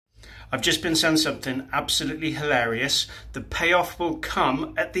I've just been sent something absolutely hilarious. The payoff will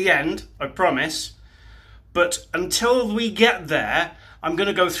come at the end, I promise. But until we get there, I'm going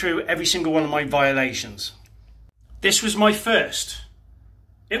to go through every single one of my violations. This was my first.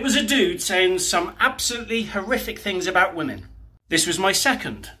 It was a dude saying some absolutely horrific things about women. This was my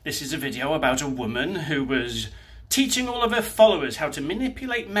second. This is a video about a woman who was teaching all of her followers how to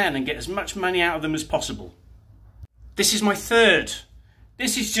manipulate men and get as much money out of them as possible. This is my third.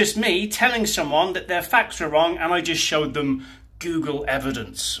 This is just me telling someone that their facts were wrong and I just showed them Google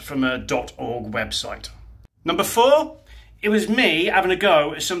evidence from a .org website. Number 4, it was me having a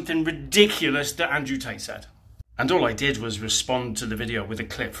go at something ridiculous that Andrew Tate said. And all I did was respond to the video with a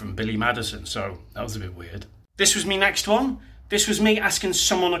clip from Billy Madison, so that was a bit weird. This was me next one. This was me asking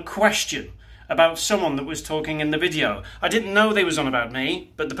someone a question about someone that was talking in the video. I didn't know they was on about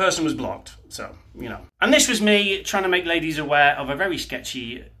me, but the person was blocked, so, you know. And this was me trying to make ladies aware of a very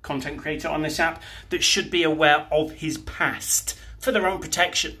sketchy content creator on this app that should be aware of his past for their own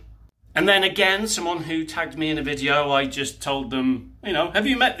protection. And then again, someone who tagged me in a video, I just told them, you know, have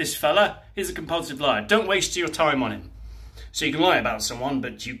you met this fella? He's a compulsive liar. Don't waste your time on him. So you can lie about someone,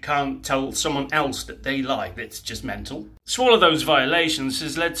 but you can't tell someone else that they lie. It's just mental. So all of those violations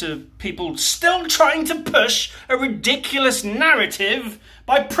has led to people still trying to push a ridiculous narrative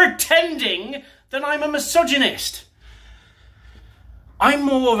by pretending that I'm a misogynist. I'm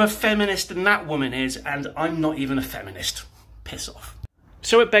more of a feminist than that woman is, and I'm not even a feminist. Piss off.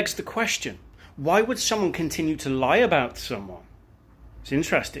 So it begs the question, why would someone continue to lie about someone? It's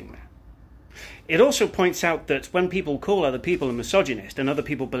interesting. It also points out that when people call other people a misogynist and other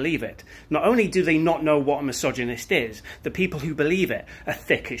people believe it, not only do they not know what a misogynist is, the people who believe it are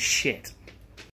thick as shit.